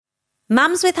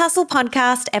Mums with Hustle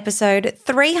podcast, episode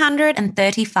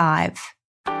 335.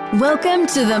 Welcome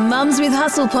to the Mums with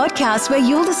Hustle podcast, where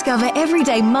you'll discover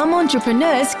everyday mum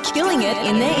entrepreneurs killing it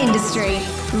in their industry.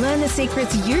 Learn the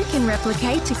secrets you can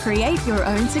replicate to create your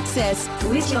own success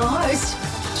with your host,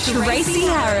 Tracy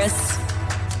Harris.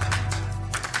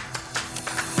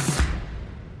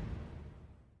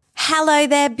 Hello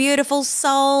there, beautiful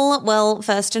soul. Well,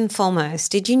 first and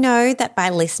foremost, did you know that by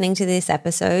listening to this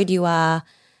episode, you are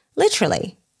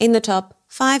literally in the top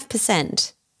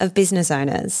 5% of business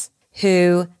owners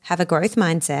who have a growth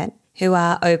mindset, who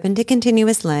are open to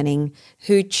continuous learning,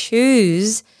 who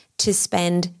choose to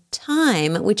spend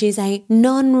time, which is a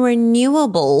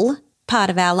non-renewable part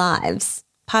of our lives,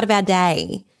 part of our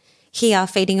day, here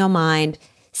feeding your mind,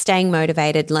 staying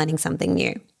motivated, learning something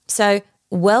new. So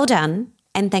well done,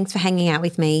 and thanks for hanging out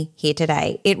with me here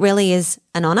today. It really is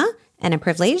an honor and a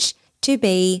privilege to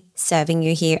be serving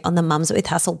you here on the Mums with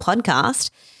Hustle podcast.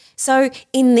 So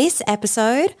in this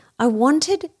episode, I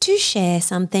wanted to share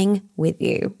something with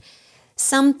you,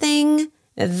 something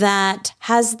that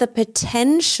has the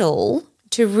potential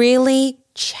to really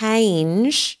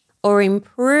change or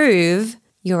improve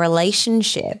your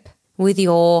relationship with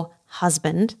your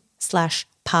husband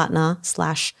 / partner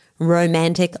 /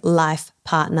 romantic life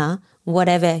partner,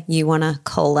 whatever you want to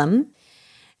call them.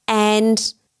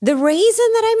 And the reason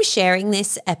that I'm sharing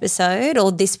this episode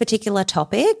or this particular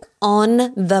topic on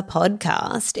the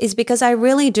podcast is because I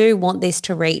really do want this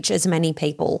to reach as many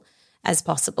people as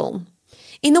possible.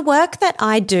 In the work that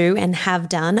I do and have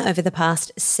done over the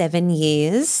past 7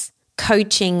 years,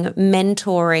 coaching,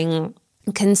 mentoring,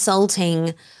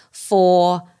 consulting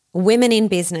for women in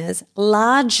business,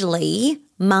 largely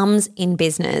mums in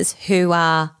business who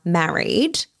are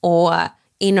married or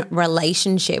in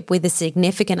relationship with a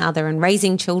significant other and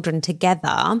raising children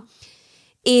together,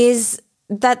 is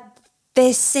that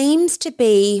there seems to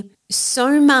be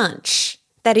so much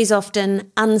that is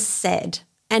often unsaid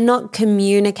and not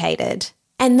communicated.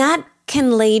 And that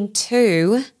can lead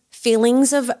to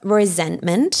feelings of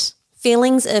resentment,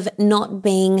 feelings of not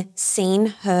being seen,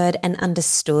 heard, and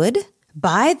understood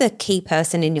by the key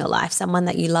person in your life, someone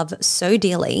that you love so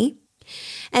dearly,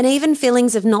 and even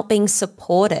feelings of not being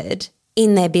supported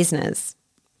in their business.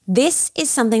 This is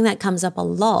something that comes up a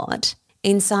lot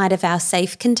inside of our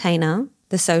safe container,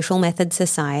 the Social Method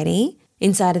Society,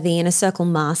 inside of the Inner Circle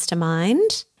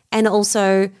Mastermind, and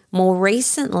also more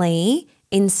recently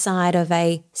inside of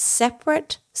a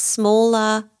separate,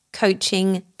 smaller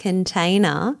coaching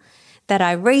container that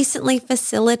I recently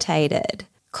facilitated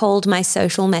called my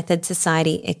Social Method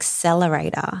Society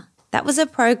Accelerator. That was a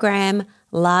program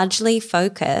largely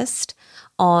focused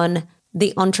on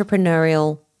the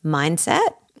entrepreneurial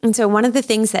mindset. And so one of the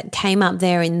things that came up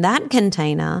there in that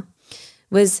container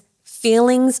was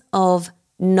feelings of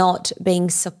not being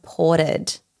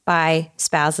supported by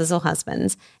spouses or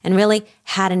husbands, and really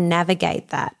how to navigate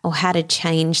that or how to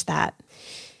change that.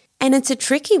 And it's a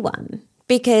tricky one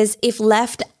because if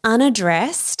left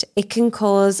unaddressed, it can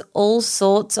cause all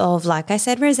sorts of, like I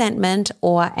said, resentment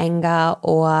or anger,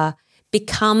 or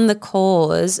become the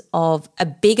cause of a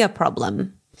bigger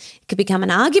problem. It could become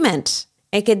an argument.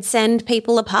 It could send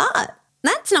people apart.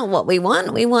 That's not what we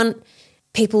want. We want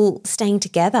people staying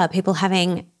together, people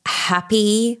having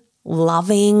happy,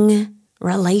 loving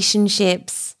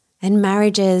relationships and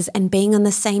marriages, and being on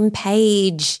the same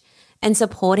page and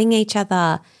supporting each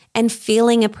other and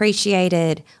feeling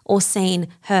appreciated or seen,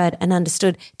 heard, and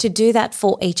understood, to do that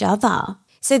for each other.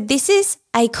 So this is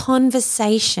a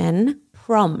conversation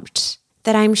prompt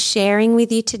that I'm sharing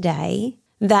with you today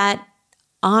that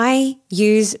I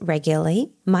use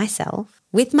regularly myself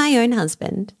with my own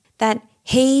husband, that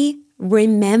he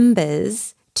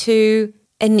remembers to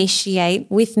initiate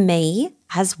with me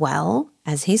as well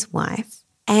as his wife.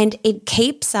 And it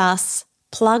keeps us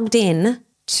plugged in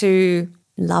to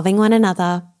loving one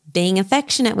another, being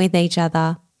affectionate with each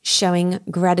other, showing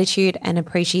gratitude and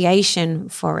appreciation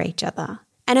for each other.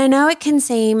 And I know it can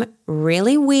seem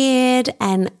really weird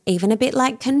and even a bit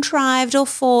like contrived or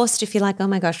forced if you're like, oh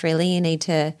my gosh, really? You need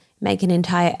to make an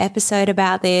entire episode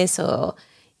about this, or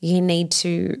you need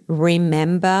to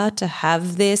remember to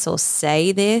have this or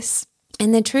say this.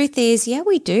 And the truth is, yeah,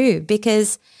 we do,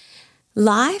 because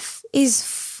life is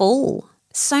full.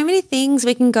 So many things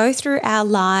we can go through our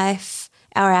life,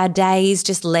 our days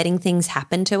just letting things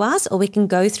happen to us, or we can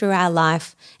go through our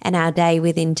life and our day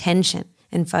with intention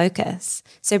and focus.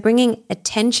 So bringing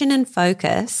attention and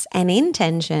focus and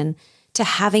intention to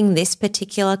having this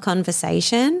particular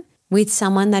conversation with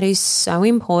someone that is so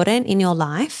important in your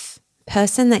life,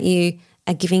 person that you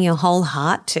are giving your whole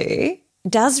heart to,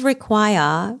 does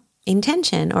require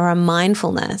intention or a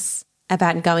mindfulness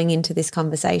about going into this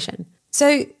conversation.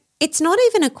 So it's not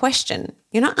even a question.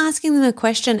 You're not asking them a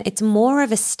question. It's more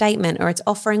of a statement, or it's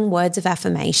offering words of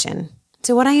affirmation.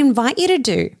 So what I invite you to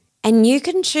do, and you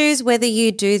can choose whether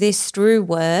you do this through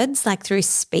words, like through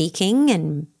speaking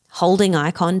and holding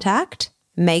eye contact,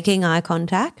 making eye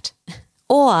contact,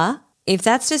 or if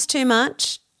that's just too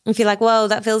much, if you're like, whoa,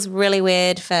 that feels really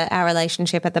weird for our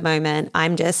relationship at the moment,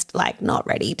 I'm just like not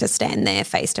ready to stand there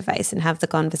face to face and have the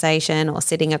conversation, or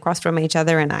sitting across from each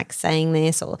other and like saying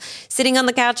this, or sitting on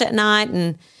the couch at night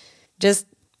and just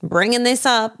bringing this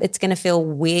up. It's going to feel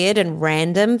weird and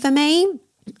random for me.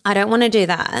 I don't want to do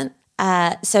that.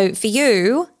 So for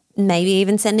you, maybe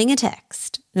even sending a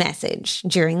text message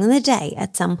during the day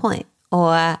at some point,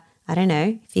 or I don't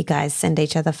know, if you guys send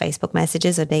each other Facebook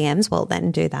messages or DMs, well,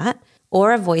 then do that.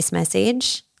 Or a voice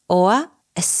message, or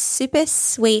a super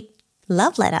sweet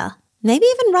love letter. Maybe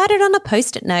even write it on a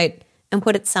Post-it note and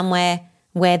put it somewhere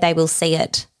where they will see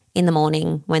it in the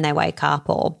morning when they wake up,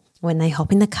 or when they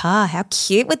hop in the car. How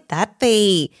cute would that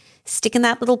be? Sticking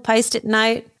that little Post-it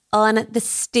note on the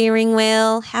steering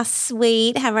wheel. How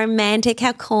sweet, how romantic,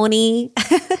 how corny.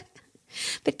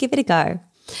 But give it a go.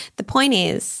 The point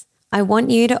is, I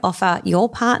want you to offer your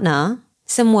partner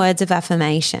some words of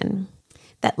affirmation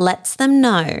that lets them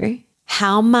know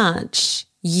how much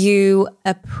you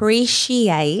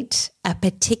appreciate a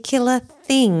particular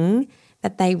thing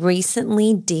that they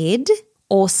recently did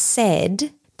or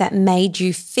said that made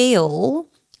you feel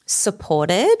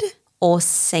supported or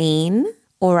seen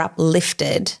or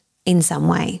uplifted in some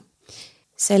way.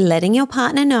 So letting your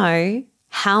partner know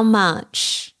how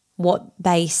much what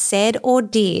they said or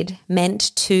did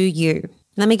meant to you.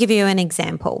 Let me give you an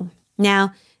example.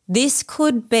 Now, this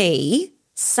could be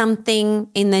something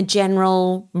in the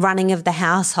general running of the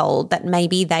household that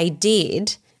maybe they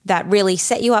did that really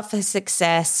set you up for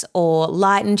success, or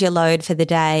lightened your load for the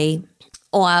day,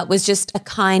 or was just a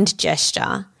kind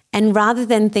gesture. And rather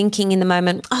than thinking in the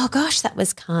moment, oh gosh, that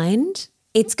was kind,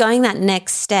 it's going that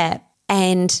next step.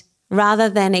 And rather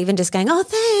than even just going, oh,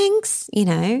 thanks,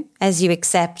 as you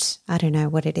accept, I don't know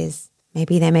what it is.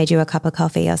 Maybe they made you a cup of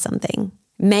coffee or something.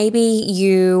 Maybe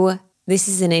this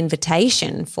is an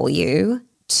invitation for you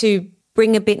to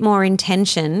bring a bit more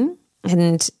intention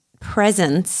and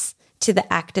presence to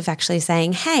the act of actually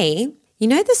saying, hey,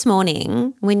 this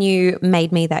morning when you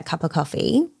made me that cup of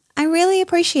coffee, I really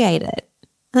appreciate it.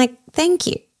 Like, thank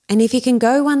you. And if you can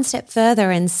go one step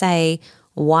further and say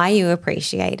why you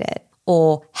appreciate it,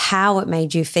 or how it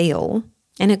made you feel,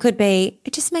 and it could be,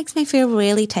 it just makes me feel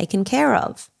really taken care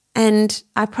of. And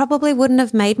I probably wouldn't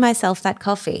have made myself that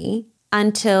coffee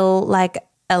until like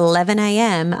 11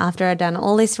 a.m. after I'd done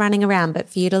all this running around. But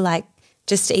for you to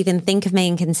just to even think of me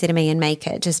and consider me and make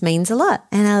it just means a lot.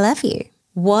 And I love you.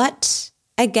 What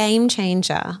a game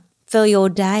changer for your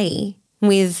day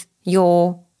with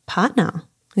your partner,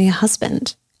 with your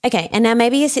husband. Okay, and now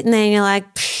maybe you're sitting there and you're like,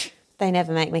 they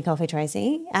never make me coffee,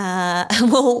 Tracy.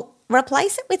 Well,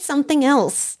 replace it with something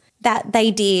else that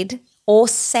they did or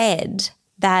said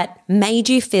that made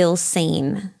you feel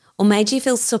seen, or made you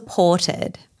feel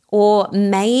supported, or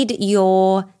made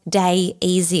your day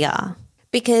easier.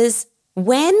 Because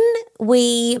when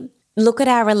we look at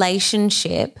our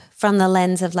relationship from the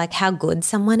lens of how good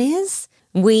someone is,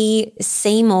 we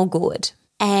see more good.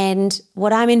 And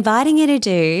what I'm inviting you to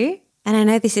do, and I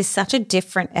know this is such a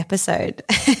different episode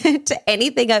to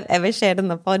anything I've ever shared on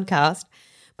the podcast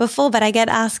before, but I get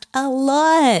asked a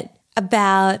lot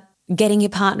about getting your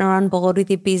partner on board with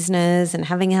your business and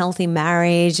having a healthy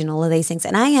marriage and all of these things.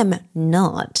 And I am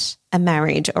not a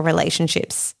marriage or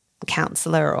relationships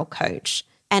counselor or coach.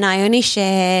 And I only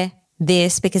share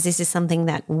this because this is something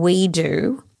that we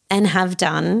do and have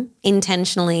done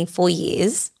intentionally for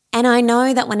years. And I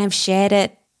know that when I've shared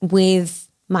it with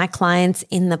my clients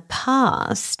in the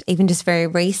past, even just very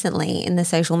recently in the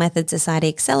Social Method Society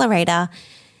Accelerator,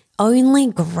 only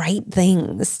great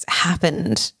things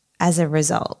happened as a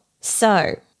result.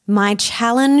 So my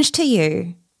challenge to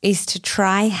you is to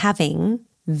try having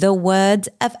the words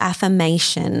of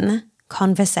affirmation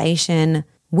conversation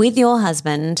with your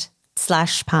husband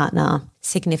 / partner,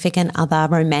 significant other,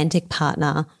 romantic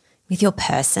partner, with your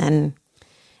person,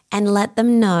 and let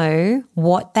them know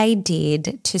what they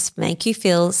did to make you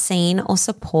feel seen or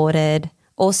supported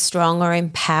or strong or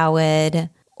empowered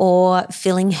or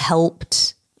feeling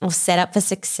helped or set up for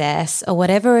success or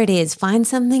whatever it is. Find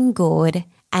something good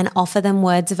and offer them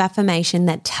words of affirmation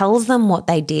that tells them what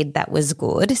they did that was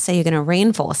good. So you're going to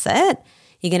reinforce it.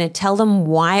 You're going to tell them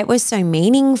why it was so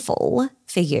meaningful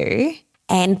for you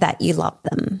and that you love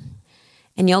them.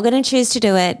 And you're going to choose to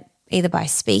do it either by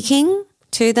speaking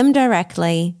to them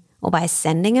directly or by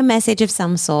sending a message of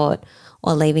some sort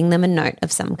or leaving them a note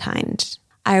of some kind.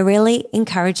 I really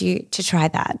encourage you to try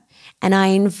that. And I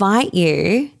invite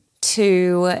you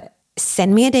to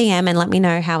send me a DM and let me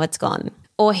know how it's gone,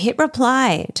 or hit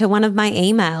reply to one of my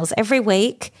emails. Every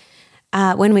week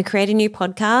when we create a new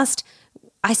podcast,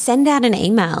 I send out an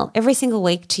email every single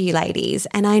week to you ladies,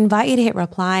 and I invite you to hit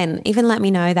reply and even let me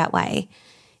know that way,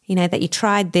 that you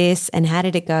tried this and how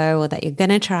did it go, or that you're going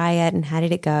to try it and how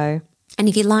did it go. And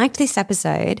if you liked this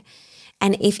episode,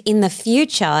 and if in the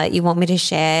future you want me to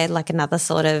share like another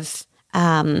sort of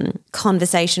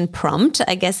conversation prompt,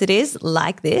 I guess it is,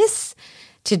 like this,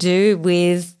 to do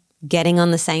with getting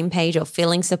on the same page or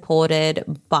feeling supported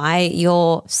by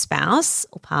your spouse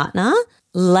or partner,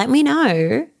 let me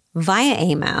know via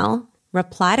email.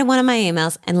 Reply to one of my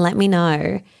emails and let me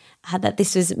know that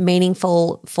this was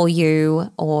meaningful for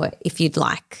you, or if you'd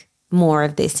like more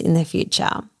of this in the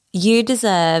future. You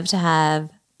deserve to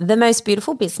have the most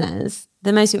beautiful business,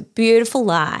 the most beautiful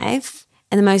life,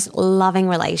 and the most loving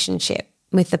relationship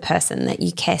with the person that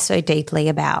you care so deeply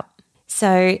about.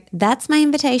 So that's my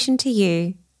invitation to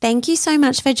you. Thank you so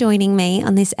much for joining me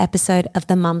on this episode of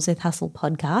the Mums with Hustle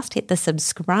podcast. Hit the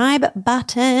subscribe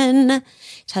button.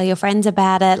 Tell your friends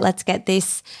about it. Let's get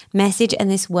this message and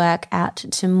this work out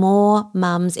to more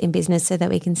mums in business so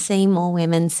that we can see more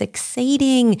women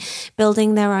succeeding,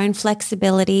 building their own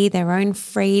flexibility, their own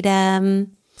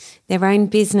freedom, their own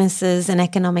businesses and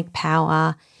economic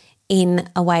power in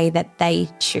a way that they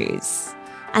choose.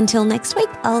 Until next week,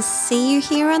 I'll see you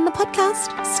here on the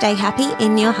podcast. Stay happy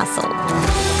in your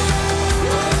hustle.